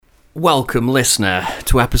Welcome, listener,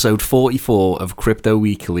 to episode 44 of Crypto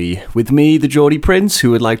Weekly, with me, the Geordie Prince,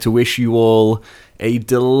 who would like to wish you all a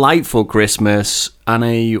delightful Christmas and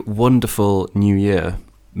a wonderful New Year.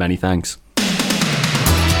 Many thanks.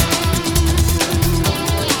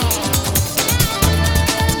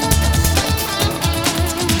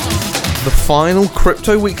 The final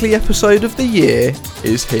Crypto Weekly episode of the year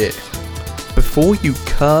is here. Before you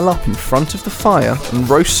curl up in front of the fire and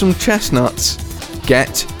roast some chestnuts,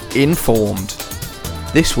 get informed.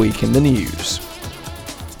 This week in the news.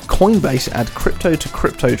 Coinbase add crypto to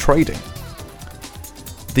crypto trading.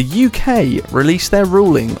 The UK released their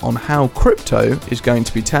ruling on how crypto is going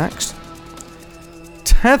to be taxed.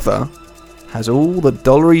 Tether has all the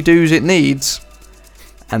dollary dues it needs.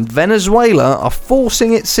 And Venezuela are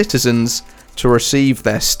forcing its citizens to receive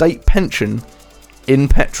their state pension in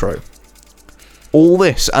Petro. All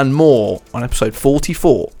this and more on episode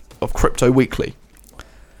 44 of Crypto Weekly.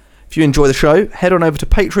 If you enjoy the show, head on over to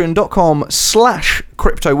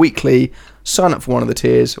patreon.com/cryptoweekly. Sign up for one of the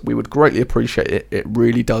tiers. We would greatly appreciate it. It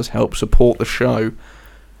really does help support the show.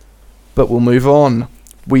 But we'll move on.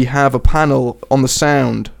 We have a panel on the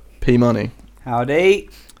sound. P Money. Howdy.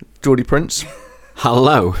 Geordie Prince.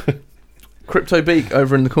 Hello. Crypto Beak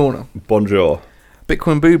over in the corner. Bonjour.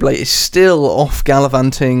 Bitcoin Buble is still off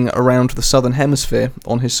gallivanting around the southern hemisphere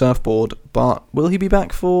on his surfboard, but will he be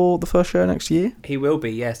back for the first show next year? He will be,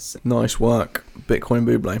 yes. Nice work, Bitcoin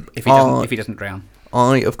Buble. If he doesn't drown.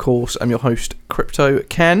 I, of course, am your host, Crypto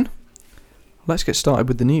Ken. Let's get started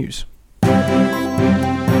with the news. I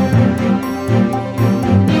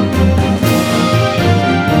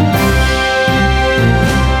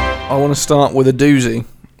want to start with a doozy,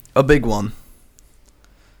 a big one.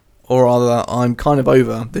 Or rather, I'm kind of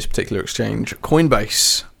over this particular exchange.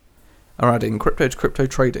 Coinbase are adding crypto to crypto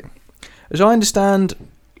trading. As I understand,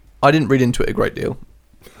 I didn't read into it a great deal.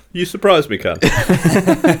 You surprised me, Ken.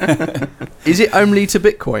 Is it only to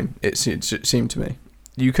Bitcoin? It seemed to me.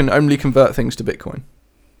 You can only convert things to Bitcoin.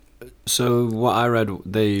 So what I read,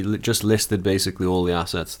 they just listed basically all the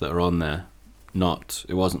assets that are on there.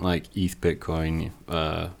 It wasn't like ETH Bitcoin,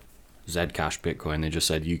 Zcash Bitcoin. They just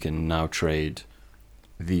said you can now trade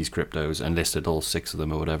these cryptos and listed all 6 of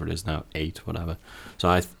them or whatever it is now, 8, whatever.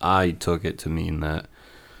 So I took it to mean that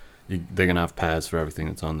they're going to have pairs for everything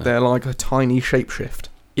that's on there. They're like a tiny shapeshift.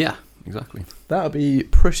 Yeah, exactly. That would be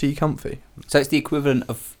pretty comfy. So it's the equivalent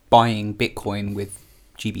of buying Bitcoin with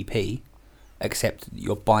GBP, except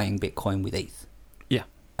you're buying Bitcoin with ETH. Yeah.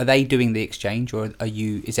 Are they doing the exchange, or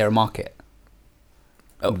is there a market?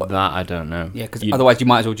 That I don't know. Yeah, because otherwise you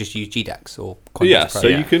might as well just use GDAX or Coinbase Pro. So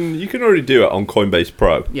you can already do it on Coinbase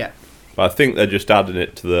Pro. Yeah. But I think they're just adding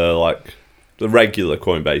it to the regular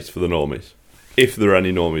Coinbase for the normies, if there are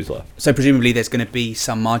any normies left. So presumably there's going to be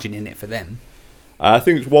some margin in it for them. I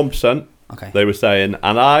think it's 1%. Okay. They were saying,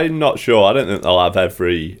 and I'm not sure. I don't think they'll have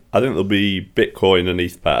every. I think there'll be Bitcoin and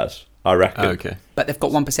ETH pairs. I reckon. Okay. But they've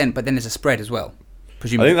got 1%, but then there's a spread as well.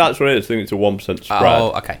 Presumably. I think that's what it is. I think it's a 1% spread.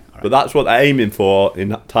 Oh, okay. Right. But that's what they're aiming for.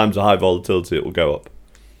 In times of high volatility, it will go up.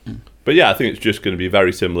 But yeah, I think it's just going to be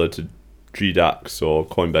very similar to GDAX or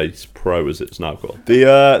Coinbase Pro, as it's now called.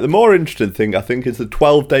 The more interesting thing, I think, is the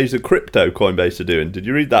 12 days of crypto Coinbase are doing. Did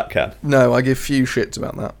you read that, Ken? No, I give few shits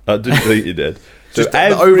about that. I didn't think you did. Just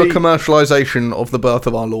the over-commercialisation of the birth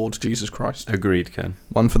of our Lord, Jesus Christ. Agreed, Ken.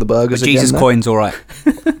 One for the burgers again. Jesus coin's all right.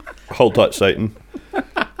 Hold tight, Satan.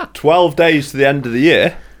 12 days to the end of the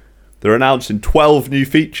year, they're announcing 12 new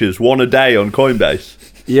features, one a day on Coinbase.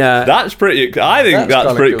 Yeah. That's pretty... I think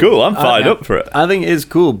that's pretty cool. I'm fired up for it. I think it is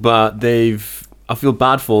cool, but I feel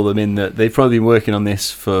bad for them in that they've probably been working on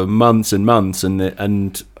this for months and months,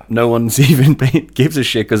 and no one's even gives a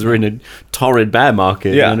shit because we're in a torrid bear market.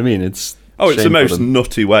 Yeah. You know what I mean? It's the most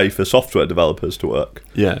nutty way for software developers to work.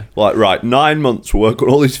 Yeah. Like, right, 9 months we'll work on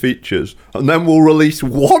all these features, and then we'll release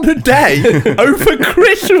one a day over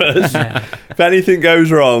Christmas. If anything goes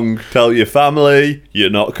wrong, tell your family you're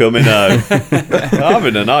not coming home. I'm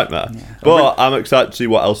having a nightmare. Yeah. But I'm excited to see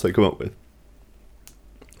what else they come up with.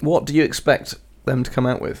 What do you expect them to come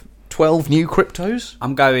out with? 12 new cryptos?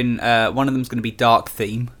 I'm going, one of them's going to be dark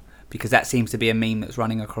theme, because that seems to be a meme that's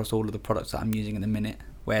running across all of the products that I'm using in the minute,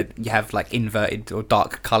 where you have like inverted or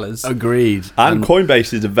dark colours. Agreed. And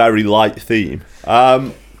Coinbase is a very light theme.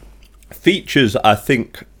 Features, I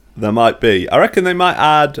think there might be. I reckon they might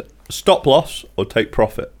add stop loss or take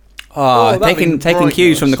profit. Taking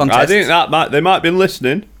cues from the contest. I think they might have been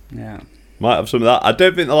listening. Yeah. Might have some of that. I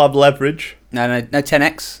don't think they'll have leverage. No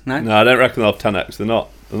 10x. No, I don't reckon they'll have 10x. They're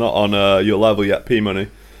not on your level yet, P Money.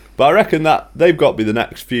 But I reckon that they've got to be the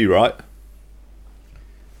next few, right?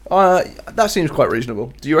 That seems quite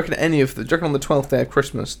reasonable. Do you reckon do you reckon on the 12th day of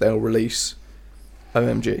Christmas they'll release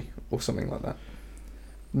OMG or something like that?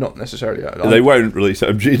 Not necessarily. They won't release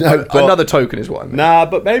OMG. No, but another token is what I mean. Nah,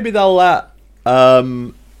 but maybe they'll let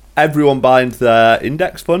everyone buy into their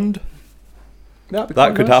index fund.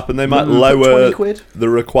 That could happen. They might lower the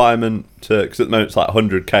requirement to, because at the moment it's like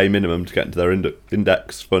 100k minimum to get into their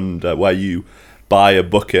index fund, where you buy a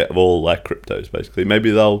bucket of all their cryptos. Basically,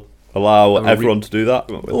 maybe they'll allow everyone to do that.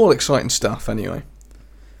 All exciting stuff, anyway.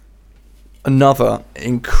 Another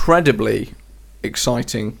incredibly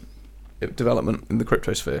exciting development in the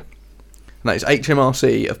crypto sphere, and that is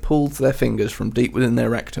HMRC have pulled their fingers from deep within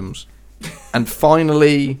their rectums and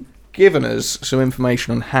finally given us some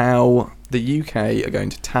information on how the UK are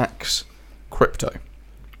going to tax crypto.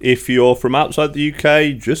 If you're from outside the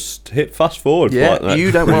UK, just hit fast forward. Yeah, for like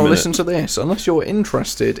you don't want to listen to this unless you're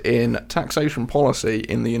interested in taxation policy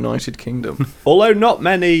in the United Kingdom. Although not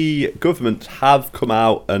many governments have come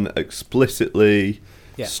out and explicitly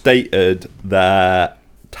stated their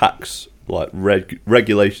tax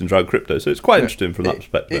regulations around crypto, so it's quite interesting from that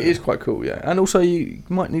perspective. It is quite cool, yeah. And also, you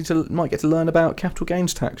might get to learn about capital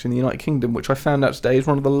gains tax in the United Kingdom, which I found out today is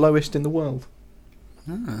one of the lowest in the world.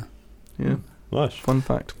 Yeah, nice fun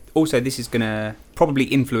fact. Also, this is going to probably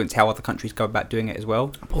influence how other countries go about doing it as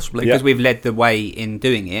well. Possibly, because we've led the way in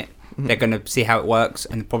doing it. They're going to see how it works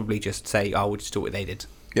and probably just say, "Oh, we'll just do what they did."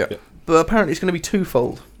 Yeah, but apparently it's going to be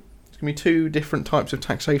twofold. Going to be two different types of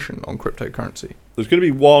taxation on cryptocurrency. There's going to be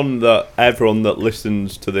one that everyone that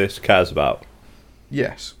listens to this cares about.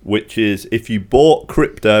 Yes. Which is if you bought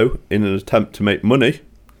crypto in an attempt to make money,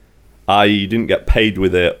 i.e. you didn't get paid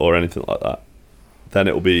with it or anything like that, then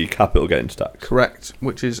it will be capital gains tax. Correct,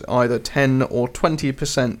 which is either 10 or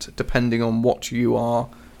 20% depending on what your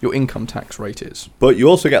income tax rate is. But you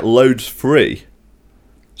also get loads free.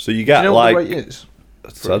 So you get what the rate is? I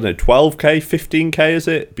don't know, 12k, 15k is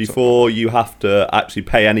it? Before you have to actually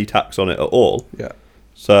pay any tax on it at all. Yeah.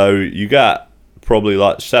 So you get probably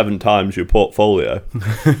like 7 times your portfolio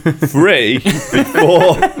free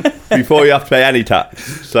before you have to pay any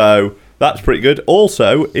tax. So that's pretty good.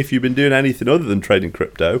 Also, if you've been doing anything other than trading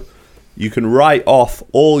crypto, you can write off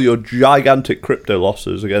all your gigantic crypto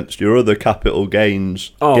losses against your other capital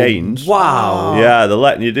gains. Wow. Yeah, they're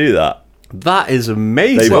letting you do that. That is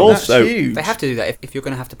amazing. That's huge. They have to do that if you're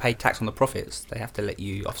going to have to pay tax on the profits. They have to let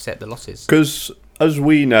you offset the losses. Because as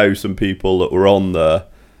we know, some people that were on the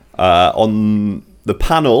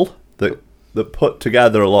panel that put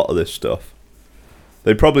together a lot of this stuff,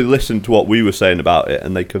 they probably listened to what we were saying about it,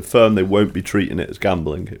 and they confirmed they won't be treating it as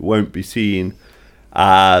gambling. It won't be seen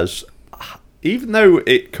as, even though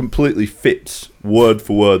it completely fits word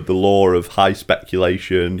for word the law of high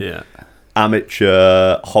speculation. Yeah.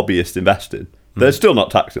 Amateur hobbyist investing. They're still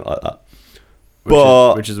not taxing it like that.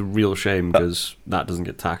 Which is a real shame because that doesn't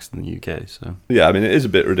get taxed in the UK. So yeah, I mean, it is a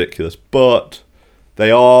bit ridiculous. But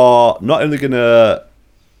they are not only going to,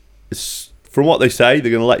 from what they say,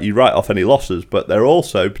 they're going to let you write off any losses, but they're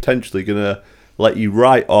also potentially going to let you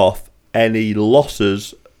write off any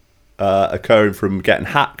losses occurring from getting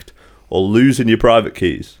hacked or losing your private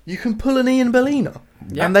keys. You can pull an Ian Bellina,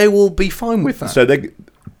 and they will be fine with that. So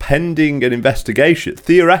pending an investigation,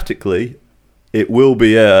 theoretically, it will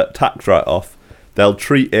be a tax write-off. They'll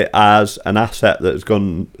treat it as an asset that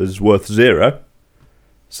is worth 0.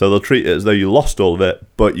 So they'll treat it as though you lost all of it,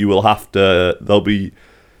 but you will have to. There'll be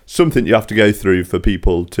something you have to go through for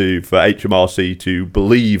HMRC to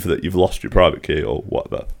believe that you've lost your private key or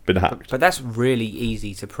whatever, been hacked. But that's really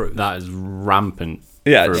easy to prove. that is rampant.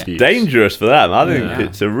 Yeah, it's abuse. dangerous for them. I think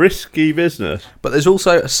it's a risky business. But there's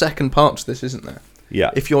also a second part to this, isn't there?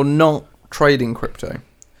 Yeah. If you're not trading crypto,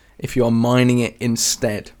 if you're mining it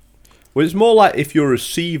instead. Well, it's more like if you're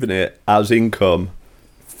receiving it as income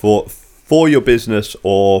for your business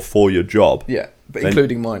or for your job. Yeah, but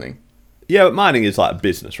including mining. Yeah, but mining is like a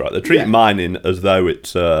business, right? They're treating mining as though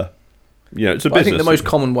it's it's a business. I think the most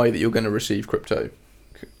common way that you're going to receive crypto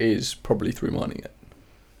is probably through mining it.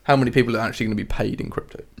 How many people are actually going to be paid in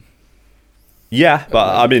crypto? Yeah,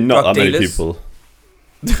 but I mean, not Drug that many dealers. people.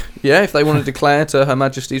 Yeah, if they want to declare to Her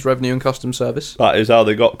Majesty's Revenue and Customs Service. That is how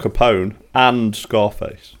they got Capone and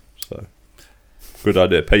Scarface. So, good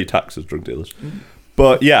idea. Pay your taxes, drug dealers.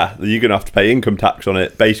 But yeah, you're going to have to pay income tax on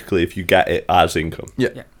it, basically, if you get it as income.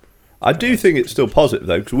 Yeah. I do think it's still positive,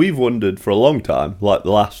 though, because we've wondered for a long time, like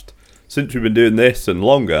since we've been doing this and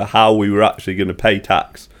longer, how we were actually going to pay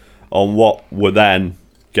tax on what were then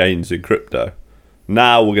gains in crypto.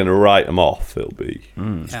 Now we're going to write them off. It'll be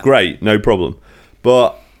it's great, no problem.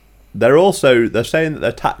 But they're saying that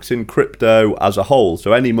they're taxing crypto as a whole.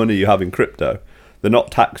 So any money you have in crypto, they're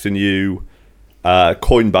not taxing you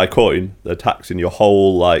coin by coin. They're taxing your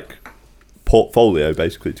whole like portfolio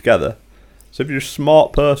basically together. So if you're a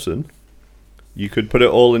smart person, you could put it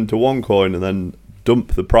all into one coin and then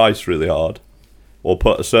dump the price really hard, or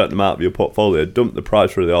put a certain amount of your portfolio, dump the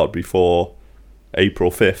price really hard before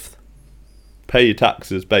April 5th. Pay your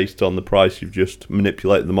taxes based on the price you've just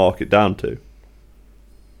manipulated the market down to.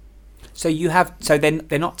 So then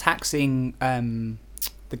they're not taxing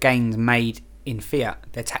the gains made in fiat.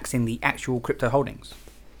 They're taxing the actual crypto holdings.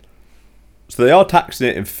 So they are taxing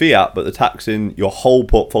it in fiat, but they're taxing your whole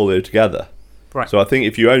portfolio together. Right. So I think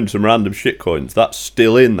if you own some random shitcoins, that's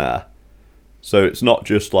still in there. So it's not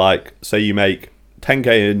just like, say you make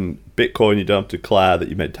 10k in Bitcoin, you don't have to declare that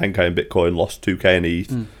you made 10k in Bitcoin, lost 2k in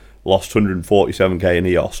ETH, lost 147k in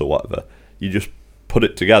EOS or whatever. You just put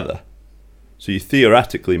it together. So you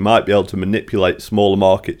theoretically might be able to manipulate smaller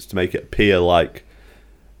markets to make it appear like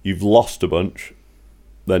you've lost a bunch,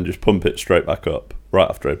 then just pump it straight back up right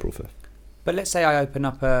after April 5th. But let's say I open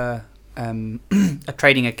up a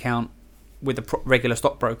trading account with a regular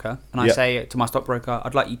stockbroker, and I say to my stockbroker,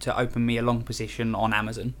 I'd like you to open me a long position on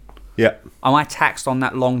Amazon. Yeah. Am I taxed on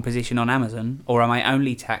that long position on Amazon, or am I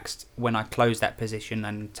only taxed when I close that position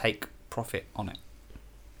and take profit on it?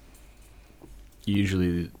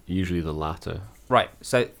 Usually the latter. Right.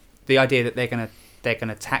 So the idea that they're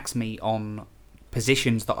gonna tax me on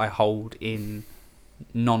positions that I hold in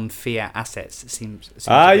non-fiat assets seems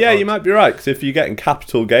yeah, odd. you might be right, because if you're getting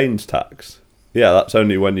capital gains tax, that's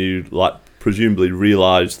only when you like presumably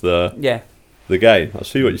realise the gain. I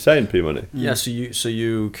see what you're saying, P-Money. Yeah, so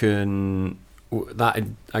you can, that,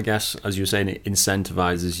 I guess, as you're saying, it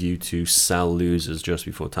incentivizes you to sell losers just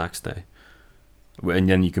before tax day. And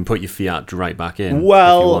then you can put your fiat right back in.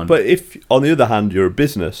 Well, but if, on the other hand, you're a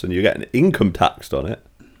business and you're getting income taxed on it,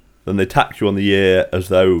 then they tax you on the year as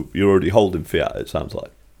though you're already holding fiat, it sounds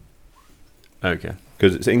like. Okay.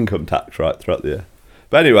 Because it's income tax, right, throughout the year.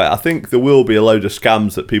 But anyway, I think there will be a load of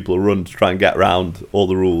scams that people will run to try and get around all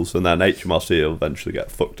the rules, and then HMRC will eventually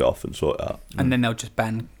get fucked off and sort it out. And then they'll just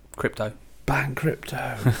ban crypto. Ban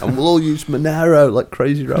crypto. And we'll all use Monero like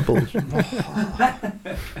crazy rebels.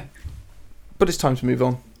 But it's time to move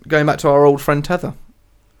on. Going back to our old friend Tether.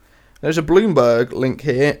 There's a Bloomberg link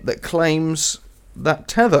here that claims that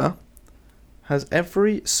Tether has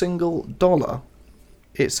every single dollar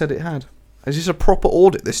it said it had. Is this a proper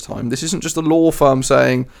audit this time? This isn't just a law firm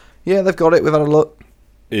saying, yeah, they've got it, we've had a look.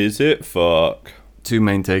 Is it? Fuck. Two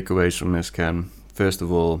main takeaways from this, Ken. First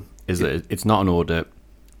of all, is that it's not an audit.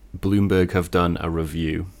 Bloomberg have done a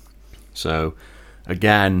review. So,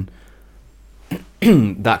 again,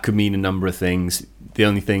 that could mean a number of things. The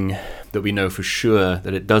only thing that we know for sure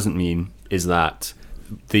that it doesn't mean is that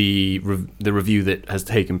the review that has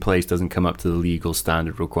taken place doesn't come up to the legal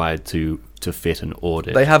standard required to fit an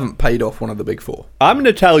audit. They haven't paid off one of the big four. I'm going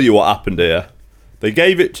to tell you what happened here. They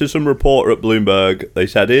gave it to some reporter at Bloomberg. They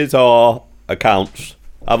said, here's our accounts.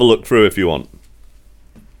 Have a look through if you want.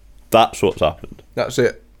 That's what's happened. That's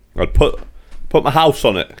it. I'd put my house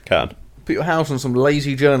on it, Ken. Put your house on some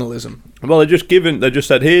lazy journalism. Well, they just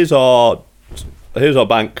said, here's our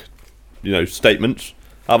bank, statements.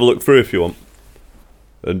 Have a look through if you want.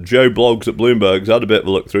 And Joe Bloggs at Bloomberg's had a bit of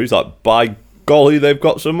a look through. He's like, by golly, they've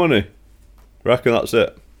got some money. Reckon that's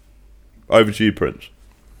it. Over to you, Prince.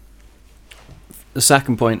 The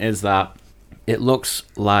second point is that it looks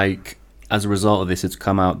like, as a result of this, it's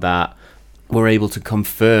come out that we're able to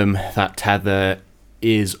confirm that Tether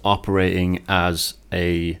is operating as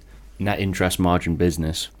a net interest margin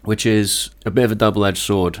business, which is a bit of a double-edged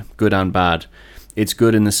sword, good and bad. It's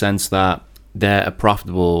good in the sense that they're a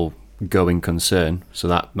profitable going concern, so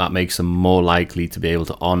that makes them more likely to be able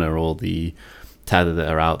to honor all the Tether that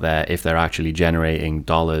are out there if they're actually generating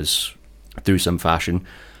dollars through some fashion.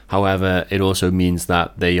 However, it also means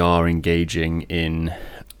that they are engaging in,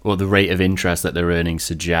 or the rate of interest that they're earning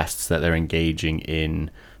suggests that they're engaging in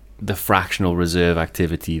the fractional reserve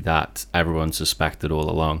activity that everyone suspected all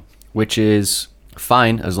along, which is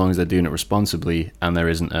fine as long as they're doing it responsibly and there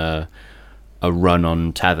isn't a run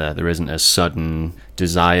on Tether. There isn't a sudden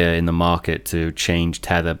desire in the market to change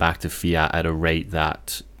Tether back to fiat at a rate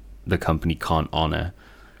that the company can't honor.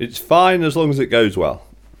 It's fine as long as it goes well.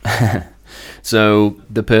 So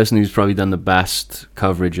the person who's probably done the best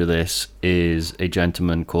coverage of this is a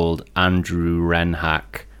gentleman called Andrew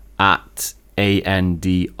Renhack at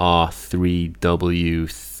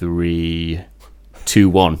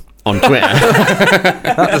ANDR3W321 on Twitter.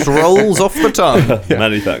 That just rolls off the tongue. Yeah.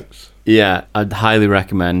 Many thanks. Yeah, I'd highly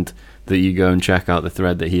recommend that you go and check out the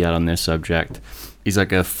thread that he had on this subject. He's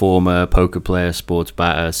like a former poker player, sports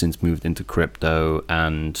bettor, since moved into crypto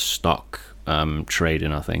and stock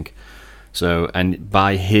trading, I think. So, and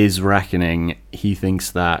by his reckoning, he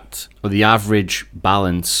thinks that the average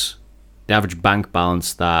bank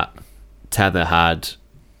balance that Tether had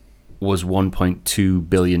was $1.2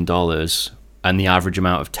 billion, and the average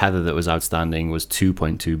amount of Tether that was outstanding was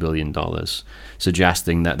 $2.2 billion,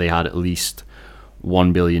 suggesting that they had at least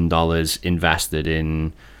 $1 billion invested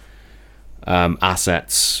in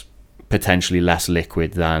assets potentially less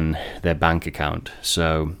liquid than their bank account.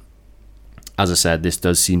 So, as I said, this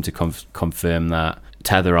does seem to confirm that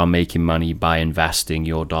Tether are making money by investing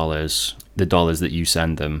your dollars, the dollars that you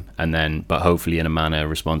send them, but hopefully in a manner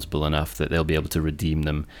responsible enough that they'll be able to redeem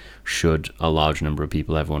them should a large number of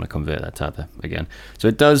people ever want to convert their Tether again. So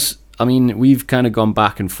it does, I mean, we've kind of gone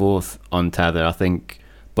back and forth on Tether, I think,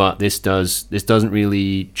 but this doesn't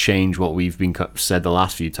really change what we've been said the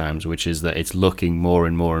last few times, which is that it's looking more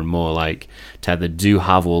and more and more like Tether do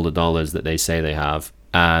have all the dollars that they say they have,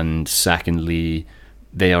 and secondly,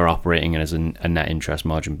 they are operating as a net interest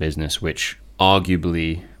margin business, which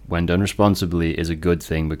arguably, when done responsibly, is a good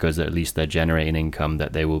thing, because at least they're generating income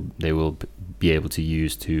that they will be able to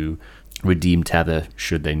use to redeem Tether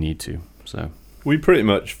should they need to. So we pretty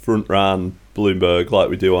much front ran Bloomberg like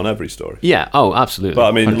we do on every story. Yeah, oh, absolutely. But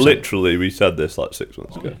I mean, 100%. Literally, we said this like 6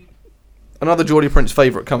 months ago. Another Geordie Prince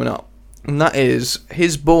favourite coming up, and that is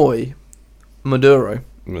his boy, Maduro,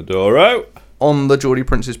 on the Geordie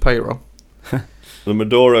Prince's payroll. The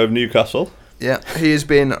Maduro of Newcastle. Yeah, he has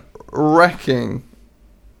been wrecking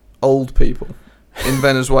old people in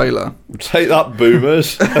Venezuela. Take that,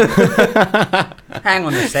 boomers. Hang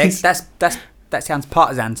on a sec. That sounds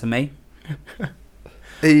partisan to me.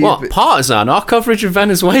 What, partisan? Our coverage of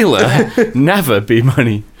Venezuela? Never be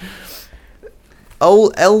money.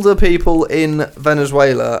 Elder people in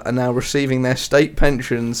Venezuela are now receiving their state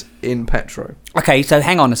pensions in Petro. Okay, so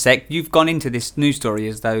hang on a sec. You've gone into this news story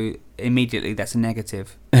as though immediately that's a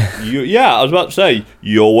negative. Yeah, I was about to say,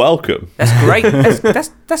 you're welcome. That's great.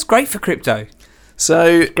 That's great for crypto. So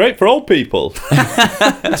it's great for old people.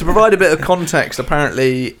 To provide a bit of context,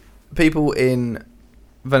 apparently people in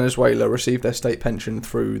Venezuela receive their state pension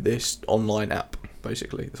through this online app,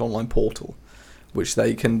 basically, this online portal, which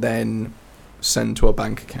they can then send to a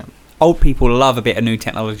bank account. Old people love a bit of new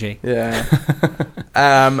technology. Yeah.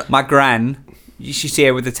 My gran, you should see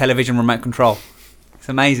her with the television remote control. It's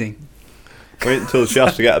amazing. Wait until she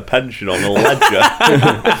has to get a pension on a ledger.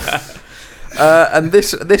 And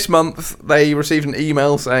this month they received an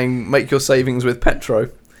email saying make your savings with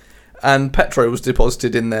Petro, and Petro was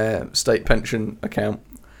deposited in their state pension account,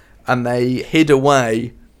 and they hid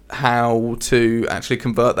away how to actually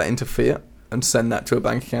convert that into fiat and send that to a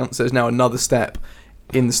bank account. So there's now another step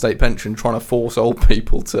in the state pension trying to force old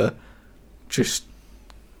people to just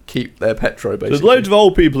keep their Petro, basically. There's loads of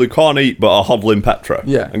old people who can't eat but are hodling Petro.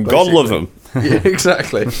 Yeah. And basically. God love them. Yeah,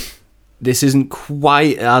 exactly. This isn't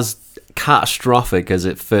quite as catastrophic as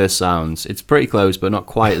it first sounds. It's pretty close, but not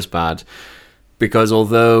quite as bad. Because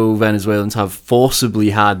although Venezuelans have forcibly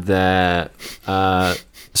had their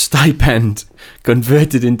stipend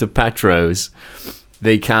converted into petros,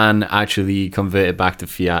 they can actually convert it back to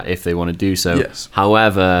fiat if they want to do so. Yes.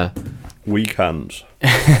 However, weak hands.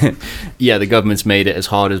 Yeah, the government's made it as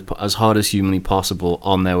hard as humanly possible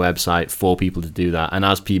on their website for people to do that. And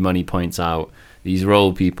as P Money points out, these are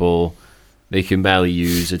old people. They can barely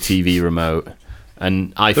use a TV remote.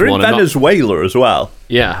 And they're in Venezuela as well.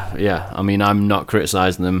 Yeah. I mean, I'm not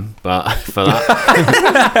criticising them, but for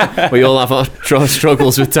that, we all have our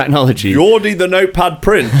struggles with technology. Geordie the Notepad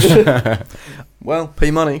Prince. Well,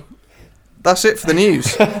 P-Money, that's it for the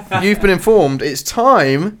news. You've been informed. It's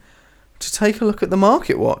time to take a look at the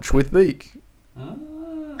Market Watch with Beak.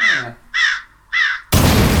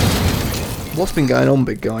 What's been going on,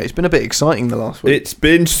 big guy? It's been a bit exciting the last week. It's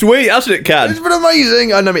been sweet, hasn't it, Ken? It's been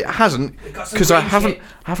amazing. I know it hasn't, because I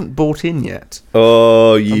haven't bought in yet.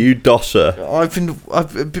 Oh, you dosser! I've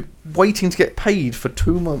been waiting to get paid for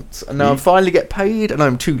 2 months, and now I finally get paid, and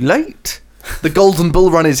I'm too late. The golden bull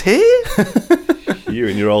run is here. You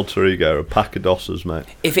and your alter ego are a pack of dossers, mate.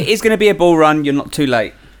 If it is going to be a bull run, you're not too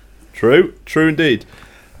late. True indeed.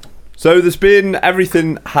 So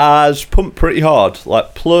everything has pumped pretty hard. I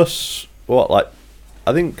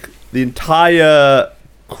think the entire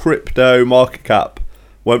crypto market cap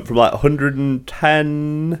went from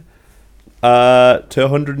 110 to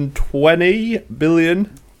 120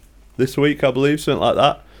 billion this week, I believe, something like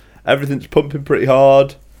that. Everything's pumping pretty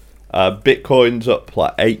hard. Bitcoin's up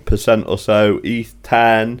 8% or so, ETH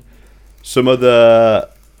 10. Some of the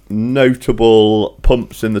notable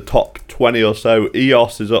pumps in the top 20 or so,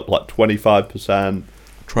 EOS is up 25%.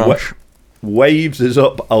 Trash. Waves is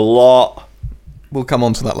up a lot. We'll come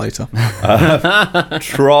on to that later.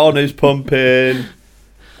 Tron is pumping.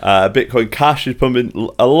 Bitcoin Cash is pumping.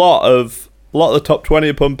 A lot of the top 20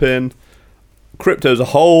 are pumping. Crypto as a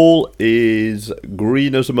whole is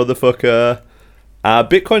green as a motherfucker.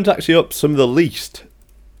 Bitcoin's actually up some of the least.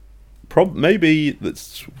 Maybe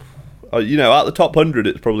that's, out of the top 100,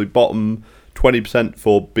 it's probably bottom 20%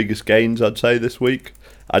 for biggest gains, I'd say, this week.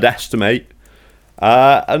 I'd estimate.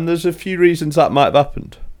 And there's a few reasons that might have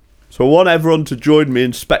happened. So I want everyone to join me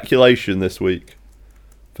in speculation this week.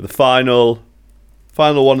 For the final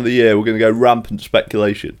one of the year, we're going to go rampant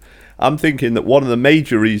speculation. I'm thinking that one of the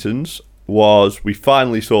major reasons was we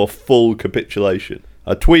finally saw full capitulation.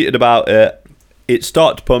 I tweeted about it. It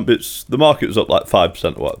started to pump. The market was up like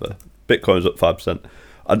 5% or whatever. Bitcoin was up 5%.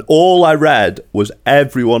 And all I read was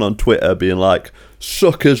everyone on Twitter being like,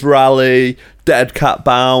 suckers rally, dead cat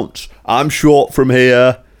bounce, I'm short from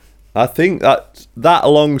here. I think that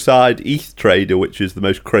alongside ETH Trader, which is the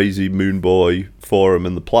most crazy Moonboy forum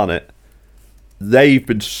on the planet, they've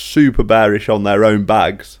been super bearish on their own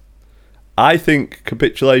bags. I think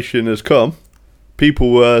capitulation has come.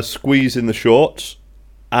 People were squeezing the shorts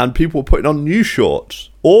and people were putting on new shorts.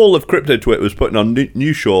 All of crypto Twitter was putting on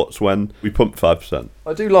new shorts when we pumped 5%.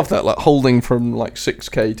 I do love that, like holding from like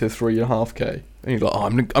 6k to 3.5k. And you're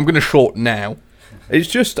like, I'm going to short now. It's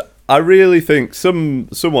just, I really think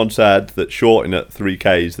someone said that shorting at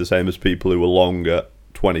 3k is the same as people who were long at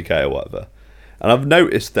 20k or whatever. And I've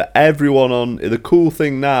noticed that everyone the cool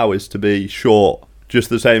thing now is to be short, just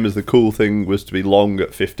the same as the cool thing was to be long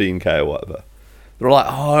at 15k or whatever. They're like,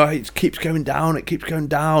 oh, it keeps going down, it's going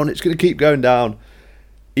to keep going down.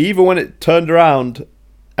 Even when it turned around,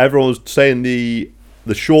 everyone was saying the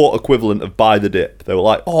short equivalent of buy the dip. They were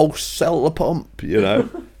like, oh, sell the pump,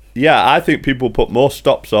 Yeah, I think people put more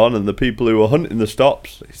stops on, and the people who were hunting the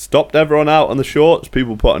stops stopped everyone out on the shorts.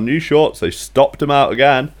 People put on new shorts, they stopped them out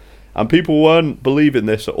again. And people weren't believing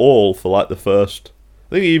this at all for like the first...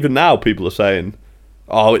 I think even now people are saying,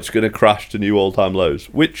 oh, it's going to crash to new all-time lows,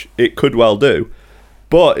 which it could well do.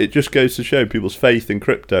 But it just goes to show people's faith in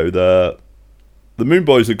crypto. The moon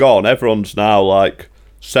boys are gone. Everyone's now like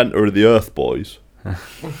centre of the earth boys. I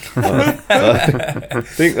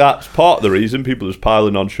think that's part of the reason people are just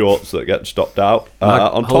piling on shorts that get stopped out.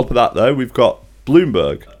 On top of that, though, we've got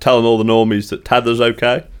Bloomberg telling all the normies that Tether's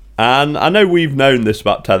okay. And I know we've known this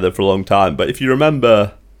about Tether for a long time, but if you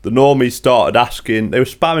remember, the normies started asking, they were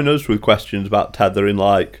spamming us with questions about Tether in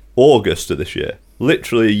like August of this year.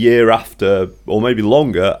 Literally a year after, or maybe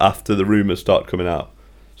longer, after the rumours started coming out.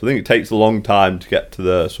 So I think it takes a long time to get to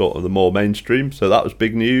the sort of the more mainstream. So that was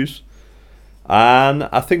big news. And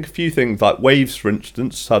I think a few things like Waves, for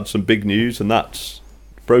instance, had some big news, and that's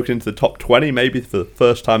broken into the top 20 maybe for the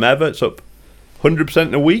first time ever. It's up 100%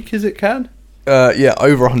 in a week, is it, Ken? Yeah,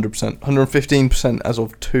 over 100%. 115% as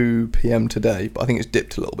of 2 p.m. today, but I think it's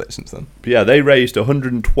dipped a little bit since then. But yeah, they raised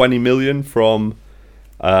 120 million from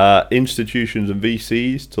institutions and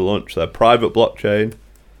VCs to launch their private blockchain.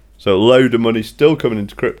 So a load of money still coming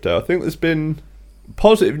into crypto. I think there's been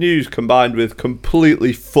positive news combined with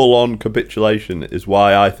completely full-on capitulation is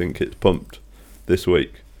why I think it's pumped this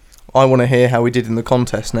week. I want to hear how we did in the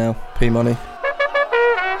contest now, P-Money.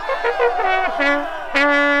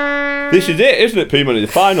 This is it, isn't it, P-Money? The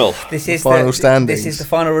final. This is final standings. This is the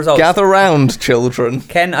final results. Gather round, children.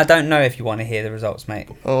 Ken, I don't know if you want to hear the results, mate.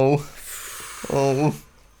 Oh.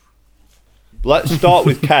 Let's start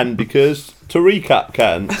with Ken, because to recap,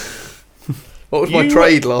 Ken. What was my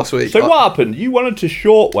trade last week? So what happened? You wanted to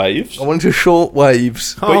short Waves. I wanted to short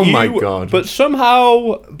Waves. Oh my God. But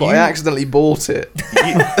somehow... I accidentally bought it.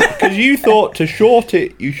 Because you thought to short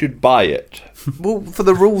it, you should buy it. Well, for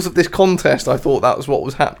the rules of this contest, I thought that was what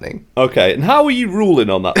was happening. Okay, and how are you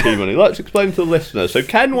ruling on that, P-Money? Let's explain to the listeners. So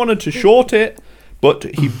Ken wanted to short it, but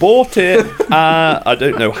he bought it. I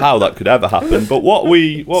don't know how that could ever happen, but what are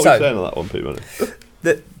we saying on that one, P-Money?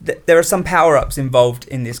 There are some power-ups involved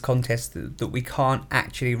in this contest that we can't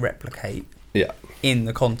actually replicate in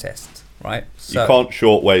the contest, right? So, you can't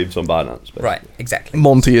short Waves on Binance, basically. Right, exactly.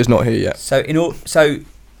 Monty is not here yet. So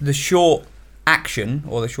the short action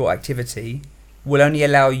or the short activity will only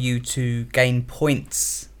allow you to gain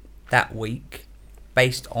points that week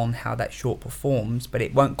based on how that short performs, but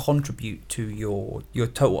it won't contribute to your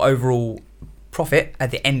total overall profit at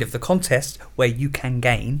the end of the contest, where you can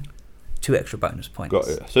gain 2 extra bonus points. Got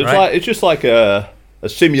it. So it's just like a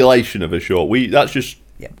simulation of a short.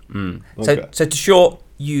 Okay. So to short,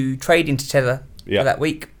 you trade into Tether for that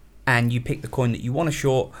week, and you pick the coin that you want to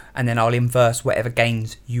short, and then I'll inverse whatever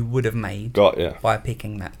gains you would have made by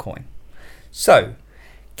picking that coin. So,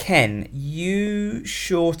 Ken, you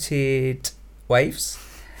shorted Waves,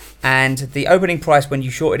 And the opening price when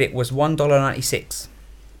you shorted it was $1.96.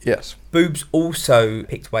 Yes. Boobs also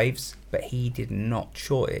picked waves, but he did not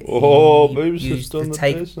short it. Oh, He Boobs has used done to the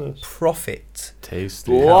take business. profit.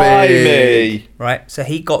 Tasty. Blimey. Right, so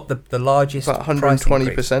he got the largest About price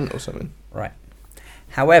increase. 120% or something. Right.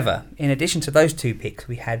 However, in addition to those two picks,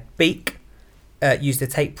 we had Beak used the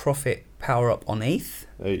take profit power up on ETH,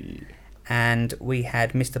 Hey. and we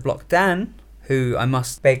had Mr. Block Dan, who I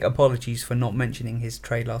must beg apologies for not mentioning his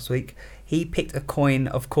trade last week. He picked a coin,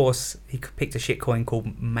 of course, he picked a shit coin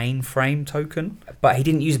called Mainframe Token, but he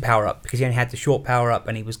didn't use a power up because he only had the short power up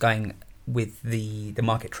and he was going with the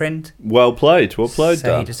market trend. Well played, So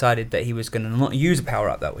Dan. he decided that he was going to not use a power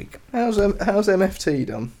up that week. How's MFT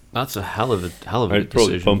done? That's a hell of a It's probably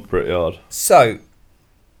decision. pumped pretty hard. So,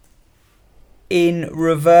 in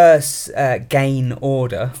reverse gain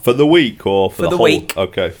order, For the week or for, For the whole? week.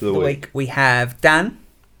 Okay, for the week. we have Dan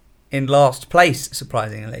in last place,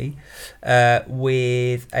 surprisingly,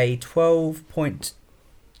 with a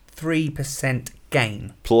 12.3%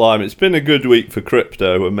 gain. Blimey, it's been a good week for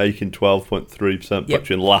crypto. We're making 12.3%, Yep. but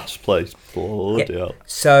you're in last place. Bloody Yep. hell.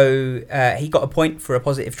 So he got a point for a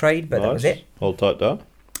positive trade, but that was Nice. it. Hold tight down.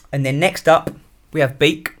 And then next up, we have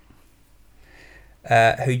Beak,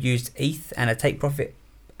 who used ETH and a take profit,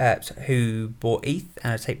 who bought ETH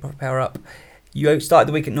and a take profit power up. You started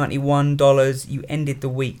the week at $91. You ended the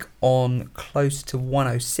week on close to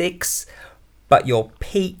 106, but your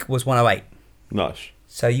peak was 108. Nice.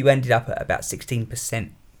 So you ended up at about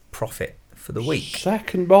 16% profit for the week.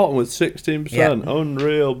 Second bottom with 16%. Yeah.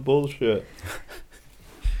 Unreal bullshit.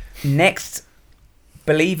 Next,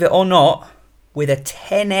 believe it or not, with a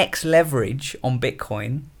 10x leverage on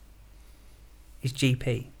Bitcoin, is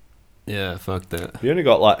GP. Yeah, fuck that. You only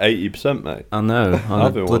got like 80%, mate. I know. I'm a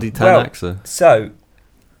Having bloody one. 10xer. So,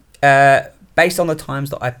 based on the times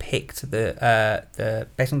that I picked the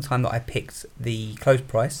close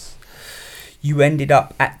price, you ended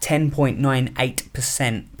up at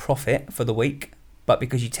 10.98% profit for the week. But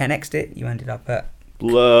because you 10x'd it, you ended up at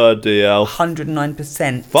Bloody hell.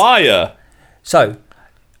 109%. Fire! So,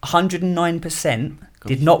 109%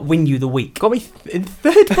 did not win you the week. Got me in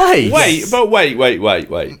third place. Wait.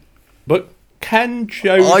 But Ken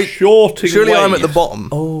chose I- shorting Surely I'm at waves. the bottom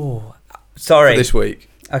Oh, for sorry. this week.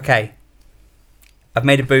 Okay. I've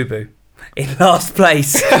made a boo-boo. In last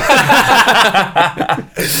place.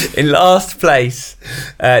 In last place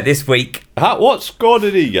this week. What score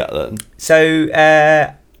did he get then? So,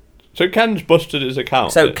 So Ken's busted his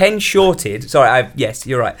account. so Ken shorted. Sorry, yes,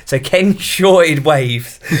 you're right. So Ken shorted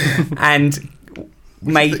waves and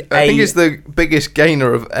made I think it's the biggest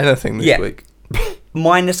gainer of anything this week.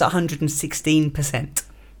 minus 116%.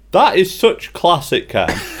 That is such classic Ken.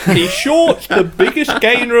 He shorts the biggest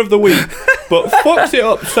gainer of the week, but fucks it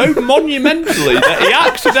up so monumentally that he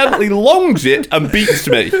accidentally longs it and beats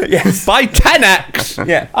me. Yes. By 10x.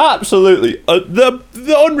 Yeah. Absolutely. The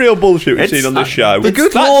unreal bullshit we've seen on this show. The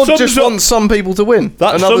good That Lord sums just up- wants some people to win.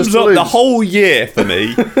 That and others sums to up lose. the whole year for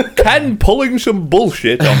me. Ken pulling some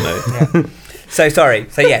bullshit on me. So sorry.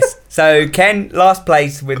 So yes. So Ken last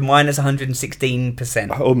place with minus 116%.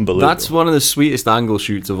 Unbelievable. That's one of the sweetest angle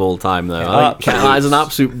shoots of all time, though. I think that is an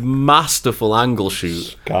absolute masterful angle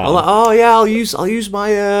shoot. I'm like, oh yeah, I'll use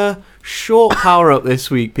my short power up this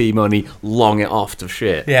week, P Money. Long it off to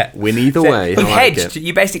shit. Yeah. Win either So way. You I like hedged. it.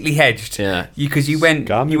 You basically hedged. Yeah. Because you went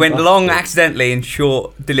Scammy long bastard. accidentally and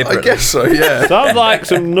short deliberately. I guess so, yeah. Sounds like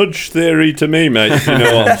some nudge theory to me, mate, if you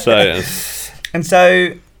know what I'm saying. And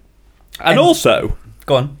so, And also,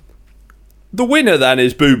 go on. the winner then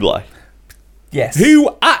is Buble, Yes. who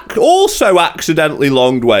also accidentally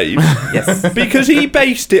longed waves Yes. because he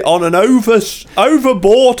based it on an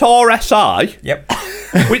overbought RSI, Yep.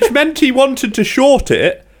 which meant he wanted to short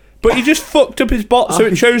it, but he just fucked up his bot so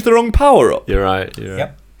it chose the wrong power up. You're right. You're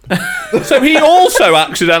right. Yep. So he also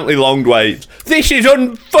accidentally longed waves. This is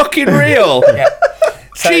unfucking real. Yep.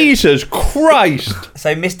 So, Jesus Christ.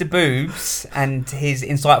 so Mr. Boobs and his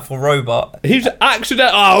insightful robot. He's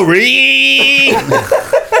accident. Oh, really?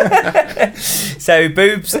 So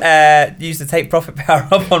Boobs used to take profit power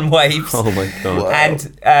up on waves. Oh my god. Wow.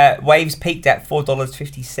 And waves peaked at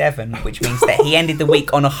 $4.57, which means that he ended the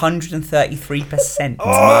week on 133%.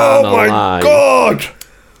 Oh, Man my alive. God.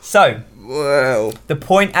 So, Wow. the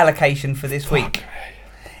point allocation for this week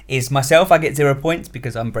is myself, I get 0 points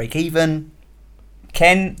because I'm break even.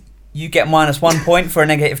 Ken, you get minus 1 point for a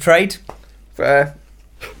negative trade. Fair.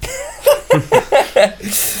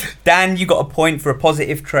 Dan, you got a point for a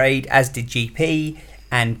positive trade, as did GP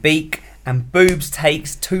and Beak. And Boobs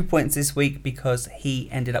takes 2 points this week because he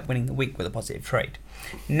ended up winning the week with a positive trade.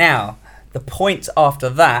 Now, the points after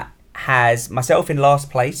that has myself in last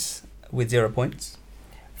place with 0 points,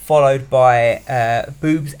 followed by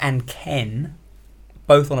Boobs and Ken,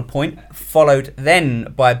 both on a point, followed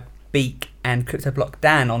then by Beak and CryptoBlock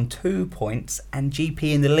Dan on 2 points, and GP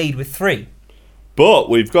in the lead with 3. But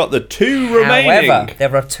we've got the 2 remaining. However,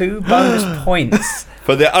 there are 2 bonus points.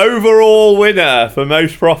 For the overall winner for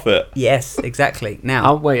most profit. Yes, exactly.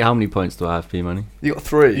 Now, How many points do I have, P-Money? You got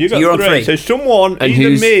 3. You got You're on 3. 3. So someone, And either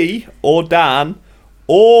who's- me or Dan,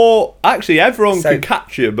 or actually everyone So- can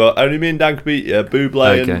catch you, but only me and Dan can beat you.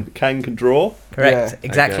 Buble Okay. and Ken can draw. correct, Yeah.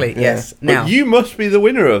 exactly, Okay. yes. But Now, you must be the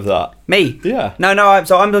winner of that. me? Yeah. No,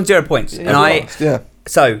 I'm on 0 points. And Yeah.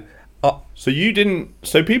 so, So you didn't.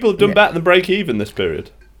 So people have done Yeah. better than break even this period.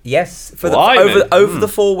 yes, for Blimey. over the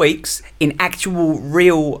 4 weeks, in actual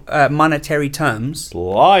real monetary terms,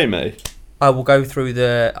 Blimey. I'll go through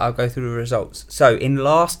the results. So in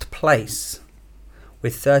last place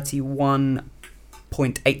with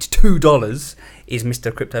 $31.82 is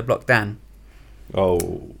Mr. CryptoBlock Dan,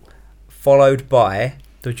 Oh. followed by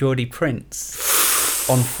the Geordie Prince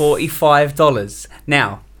on $45.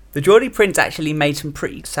 Now, the Geordie Prince actually made some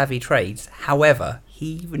pretty savvy trades. However,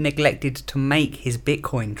 he neglected to make his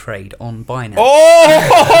Bitcoin trade on Binance.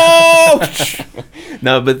 Oh!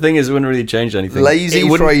 No, but the thing is, it wouldn't really change anything. Lazy It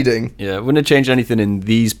wouldn't- trading. Yeah, it wouldn't have changed anything in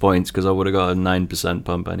these points because I would have got a 9%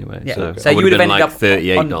 pump anyway. Yeah. So, So I you would would have have been ended like up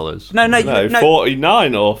 $38. No, No,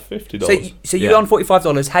 49 or $50. So you're Yeah. on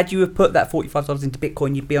 $45. Had you have put that $45 into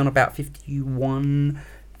Bitcoin, you'd be on about 51,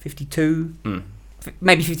 52,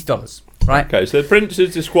 maybe $50, right? Okay, so the Prince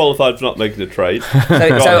is disqualified for not making a trade.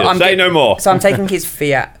 So, Say no more. So I'm taking his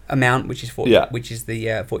fiat amount, which is Yeah. which is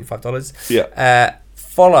the $45. Yeah.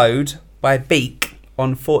 Followed by Beak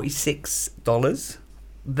on $46.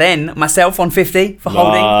 Then myself on 50 for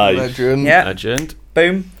holding. Nice. Legend. Yeah. Legend.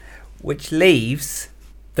 Boom. Which leaves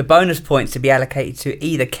the bonus points to be allocated to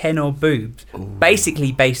either Ken or Boobs,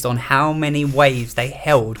 basically based on how many waves they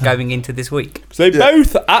held going into this week. So they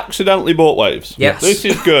both accidentally bought waves. Yes. This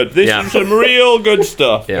is good. This Yeah. is some real good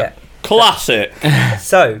stuff. Yeah. Classic.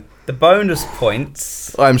 So the bonus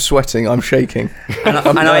points, I'm sweating. I'm shaking. and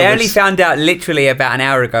I nervous. only found out literally about an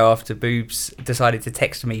hour ago after Boobs decided to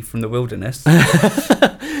text me from the wilderness.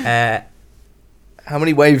 How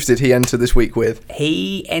many waves did he enter this week with?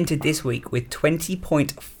 He entered this week with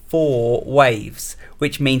 20.4 waves,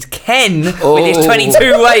 which means Ken, with his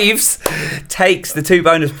 22 waves, takes the 2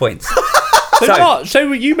 bonus points.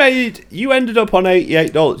 So you ended up on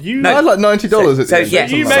 $88. You I had like $90 at the end. yeah.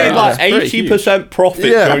 you So- made like That's pretty 80% profit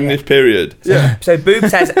Yeah. during this period. Yeah. So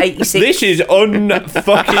Boobs has 86. This is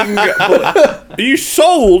unfucking. You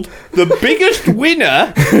sold the biggest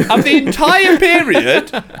winner of the entire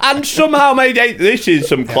period and somehow made 8. This is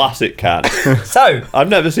some classic can. So I've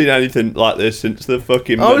never seen anything like this since the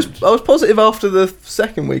fucking. I was positive after the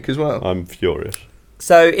second week as well. I'm furious.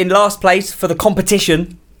 So in last place for the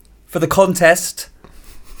competition, for the contest,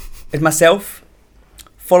 is myself,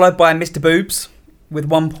 followed by Mr. Boobs with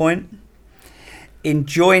 1 point. In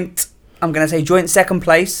joint, I'm going to say joint second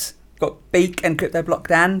place, got Beak and CryptoBlock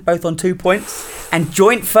Dan, both on 2 points. And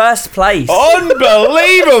joint first place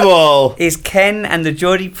Unbelievable! is Ken and the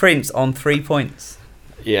Geordie Prince on 3 points.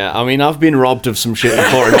 Yeah, I mean, I've been robbed of some shit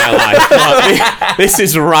before in my life. But this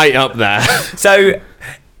is right up there. So,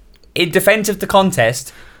 in defence of the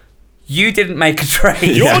contest, you didn't make a trade.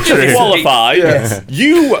 You're disqualified. Yes.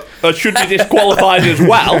 You should be disqualified as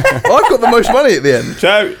well. I've got the most money at the end.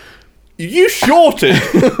 So you shorted.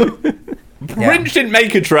 Prince didn't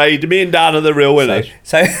make a trade. Me and Dan are the real winners.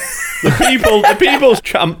 So the people's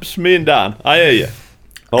champs. Me and Dan. I hear you.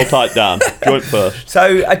 Hold tight, Dan. Joint first.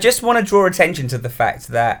 So I just want to draw attention to the fact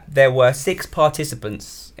that there were 6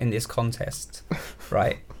 participants in this contest,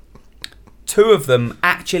 right? 2 of them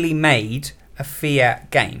actually made a fiat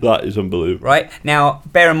gain, That is unbelievable. right? Now,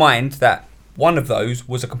 bear in mind that one of those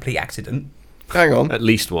was a complete accident. Hang on. At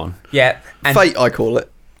least one. Yeah, and Fate, I call it.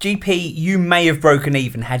 GP, you may have broken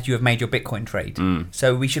even had you have made your Bitcoin trade.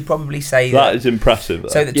 So we should probably say That is impressive.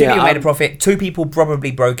 So the 2 Yeah, people made a I'm- profit, 2 people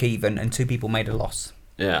probably broke even, and 2 people made a loss.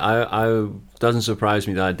 Yeah, I doesn't surprise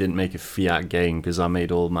me that I didn't make a fiat gain because I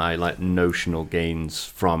made all my like notional gains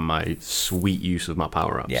from my sweet use of my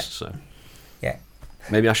power ups. Yeah. So Yeah.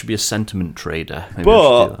 maybe I should be a sentiment trader. Maybe I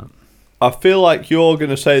But should do that. I feel like you're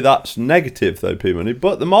going to say that's negative, though, P-Money.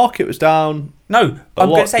 But the market was down. No, A I'm going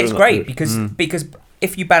lot to say it's during that great period. because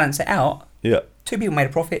if you balance it out, Yeah. 2 people made a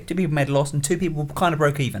profit, 2 people made a loss, and 2 people kind of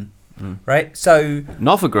broke even, right? So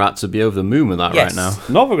Novogratz would be over the moon with that Yes. right now.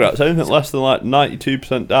 Novogratz, anything less than like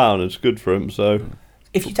 92% down is good for him. So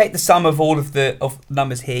if you take the sum of all of the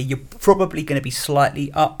numbers here, you're probably going to be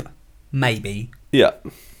slightly up, maybe yeah,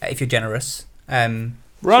 if you're generous.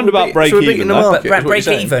 Roundabout break we're beating even. the though. market. But is what break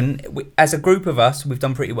you're saying. even, as a group of us, we've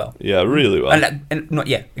done pretty well. Yeah, really well. And not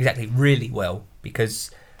exactly, really well,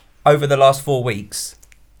 because over the last 4 weeks,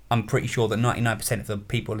 I'm pretty sure that 99% of the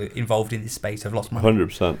people involved in this space have lost money.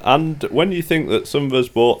 100%. And when you think that some of us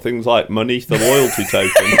bought things like Money, the loyalty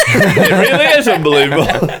token, it really is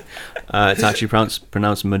unbelievable. It's actually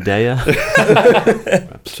pronounced Medea.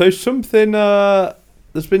 So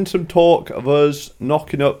there's been some talk of us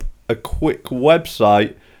knocking up a quick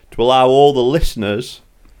website to allow all the listeners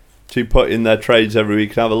to put in their trades every week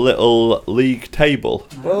and have a little league table.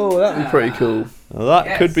 Oh, that'd be pretty cool. Now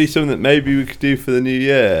that could be something that maybe we could do for the new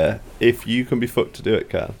year if you can be fucked to do it,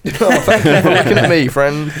 Cal. Oh, thank you for looking at me,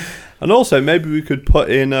 friend. And also maybe we could put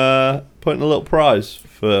in a little prize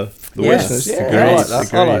for the winners. Yeah, Agreed. I like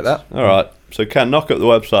that. I like that. All right. So Ken, knock up the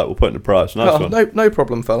website. We'll put in a prize. Nice one. No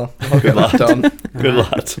problem, fella. I'll get that done. Good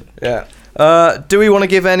lad. Yeah. Do we want to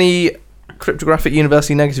give any cryptographic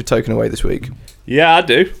university negative token away this week? Yeah, I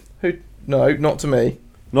do. No, not to me.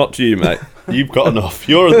 Not to you, mate. You've got enough.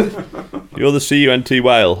 You're the CUNT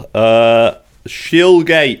whale. Shill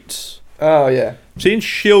Gates. Oh, yeah. Seen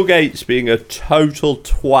Shill Gates being a total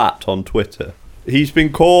twat on Twitter. He's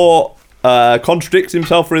been caught contradicting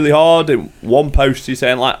himself really hard. In one post he's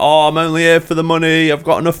saying like, oh, I'm only here for the money, I've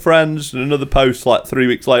got enough friends. And another post like 3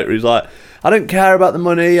 weeks later he's like, I don't care about the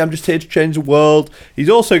money, I'm just here to change the world. He's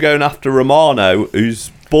also going after Romano,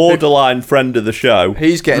 who's borderline friend of the show.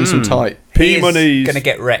 He's getting some tight. He's P-Money's going to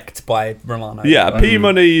get wrecked by Romano. Yeah,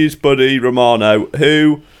 P-Money's buddy Romano,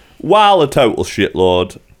 who, while a total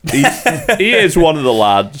shitlord, he is one of the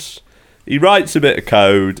lads. He writes a bit of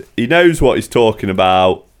code. He knows what he's talking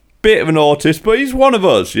about. Bit of an autist, but he's one of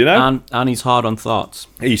us, you know? And he's hard on thoughts.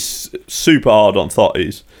 He's super hard on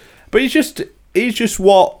thoughties. But he's just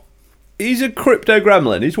he's a crypto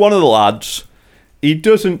gremlin. He's one of the lads. He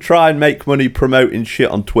doesn't try and make money promoting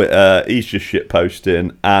shit on Twitter. He's just shit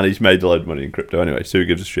posting, and he's made a load of money in crypto anyway, so who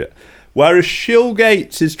gives a shit? Whereas Shill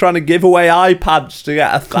Gates is trying to give away iPads to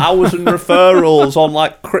get 1,000 referrals on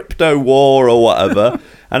like Crypto War or whatever,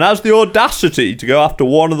 and has the audacity to go after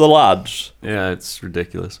one of the lads. Yeah, it's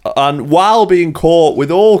ridiculous. And while being caught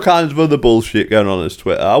with all kinds of other bullshit going on his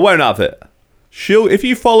Twitter, I won't have it. If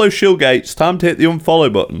you follow Shill Gates, time to hit the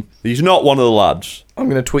unfollow button. He's not one of the lads. I'm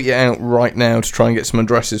going to tweet it out right now to try and get some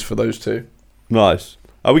addresses for those two. Nice.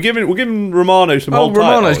 We're giving Romano some whole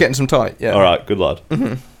Romano's getting some tight, yeah. All right, good lad.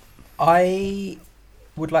 I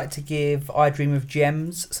would like to give I Dream of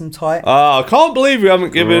Gems some tight. I can't believe we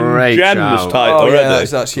haven't given Great Gems shout. tight Oh, already. yeah,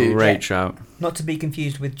 that's huge. Great shout. Not to be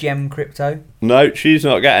confused with Gem Crypto. No, she's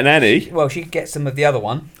not getting any. Well, she could get some of the other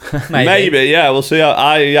one. Maybe, yeah. We'll see.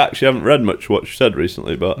 I actually haven't read much of what she said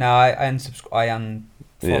recently, but No, I unfollowed.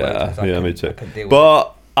 yeah, me too. I couldn't deal with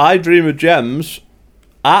But I Dream of Gems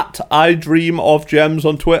at I Dream of Gems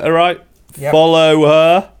on Twitter, right? Yep. Follow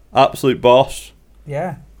her, absolute boss. it.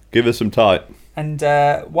 Yeah. Give her some tight. And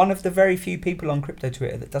one of the very few people on crypto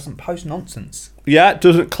Twitter that doesn't post nonsense. Yeah,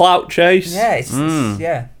 doesn't clout chase. Yeah, it's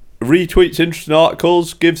yeah. Retweets interesting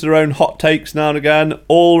articles, gives their own hot takes now and again.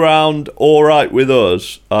 All round, all right with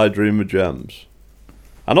us. I Dream of Gems.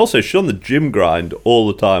 And also, she's on the gym grind all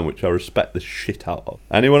the time, which I respect the shit out of.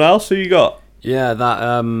 Anyone else? Who you got? Yeah,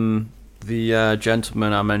 that the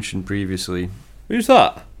gentleman I mentioned previously. Who's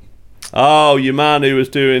that? Oh, your man who's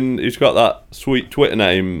got that sweet Twitter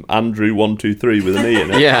name, Andrew123 with an E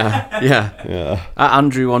in it. Yeah. At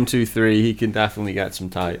Andrew123, he can definitely get some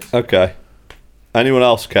tights. Okay. Anyone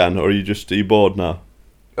else can, or are you bored now?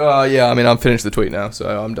 Yeah, I mean, I'm finished the tweet now,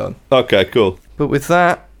 so I'm done. Okay, cool. But with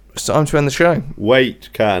that, it's time to end the show. Wait,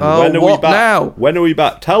 Can. Oh, when are we what back? now? When are we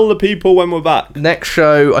back? Tell the people when we're back. Next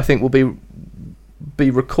show, I think, will be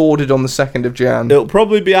recorded on the 2nd of Jan. It'll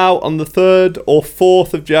probably be out on the 3rd or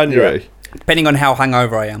 4th of January. Depending on how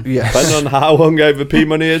hungover I am. Yes. Depending on how hungover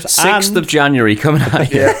P-Money is. 6th of January coming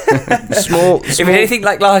out. Yeah. small, If it's anything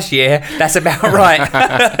like last year, that's about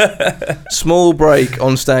right. small break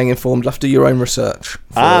on staying informed after your own research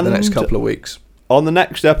for the next couple of weeks. On the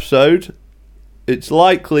next episode, it's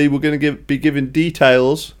likely we're going to be giving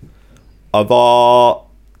details of our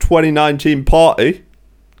 2019 party.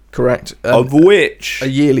 Correct. Of which a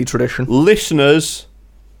yearly tradition. Listeners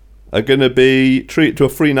are going to be treated to a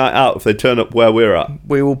free night out if they turn up where we're at.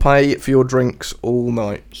 We will pay for your drinks all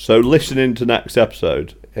night. So listen in to next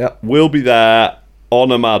episode. Yeah. We'll be there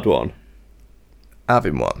on a mad one.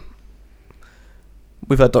 Having one.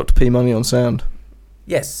 We've had Dr. P Money on sound.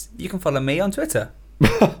 Yes, you can follow me on Twitter.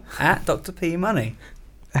 at Dr. P Money.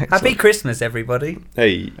 Excellent. Happy Christmas, everybody.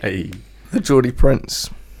 Hey. The Geordie Prince.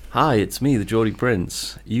 Hi, it's me, the Geordie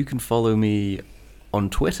Prince. You can follow me on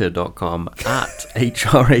twitter.com at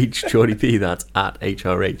HRHJordyP. That's at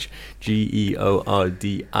HRHGEORDIEP.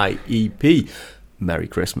 Merry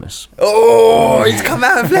Christmas. Oh, he's come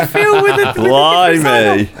out of left field with it.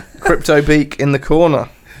 Blimey. Crypto Beak in the corner.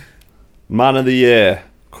 Man of the year,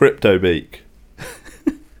 Crypto Beak.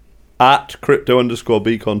 At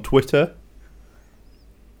crypto_beak on Twitter.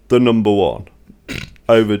 The number one.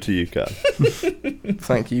 Over to you, Ken.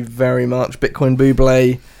 Thank you very much. Bitcoin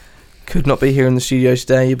Buble could not be here in the studio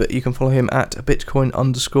today, but you can follow him at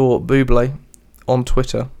Bitcoin_Buble on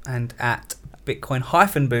Twitter. And at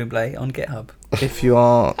Bitcoin-Buble on GitHub. If you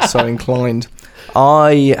are so inclined.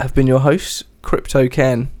 I have been your host, Crypto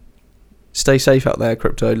Ken. Stay safe out there,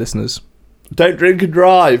 crypto listeners. Don't drink and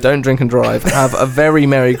drive. Don't drink and drive. Have a very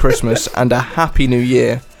Merry Christmas and a Happy New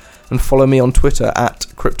Year. And follow me on Twitter at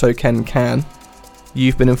CryptoKenCan.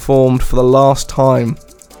 You've been informed for the last time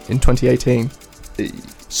in 2018.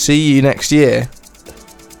 See you next year.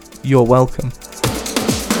 You're welcome.